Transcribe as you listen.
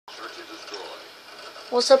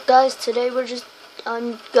What's up, guys? Today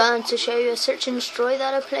I'm going to show you a search and destroy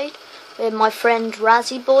that I played with my friend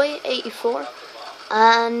RazzyBoy84,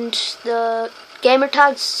 and the gamer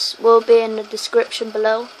tags will be in the description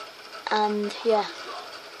below. And yeah,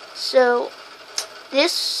 so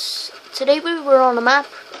today we were on a map.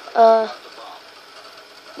 What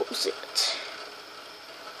was it?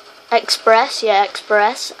 Express, yeah,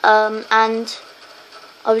 Express. And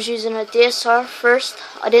I was using a DSR first.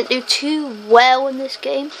 I didn't do too well in this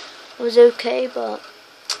game. It was okay, but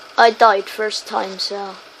I died first time,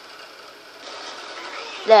 so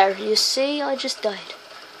there, you see, I just died.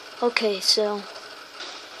 Okay, so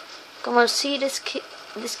come on, see this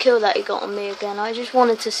kill that he got on me again. I just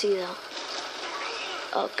wanted to see that.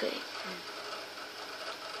 Okay.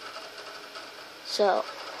 So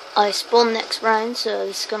I spawn next round, so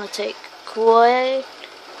this is gonna take quite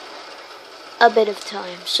a bit of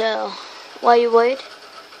time. So while you wait,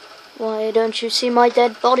 why don't you see my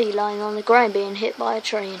dead body lying on the ground being hit by a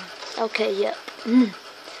train? Okay, yep.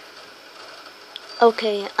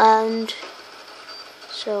 Okay, and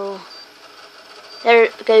so there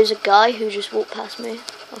goes a guy who just walked past me.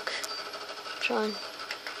 Okay, try and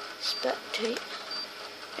spectate.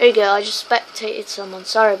 There you go. I just spectated someone.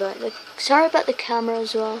 Sorry about the camera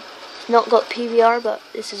as well. Not got PVR, but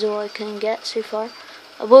this is all I can get so far.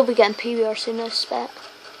 I will be getting PVR soon, I suspect,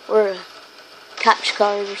 or a catch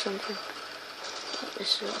card or something.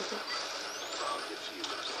 This is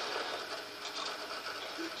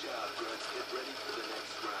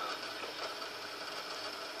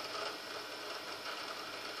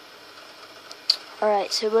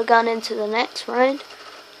Alright, so we're going into the next round,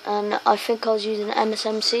 and I think I was using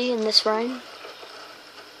MSMC in this round.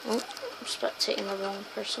 Oh, I'm spectating the wrong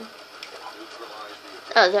person.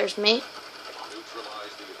 Oh, there's me.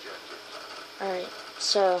 Alright,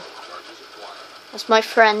 so that's my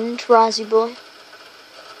friend RazzyBoy.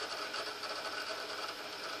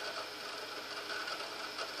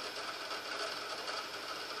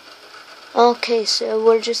 Okay, so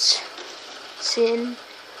we're just seeing.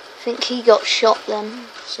 I think he got shot then,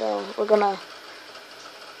 so we're gonna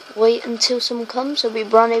wait until someone comes. So we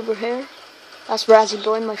run over here. That's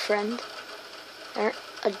RazzyBoy, my friend. There,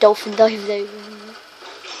 a dolphin dived over.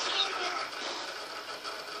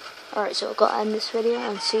 Alright, so I've got to end this video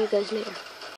and see you guys later.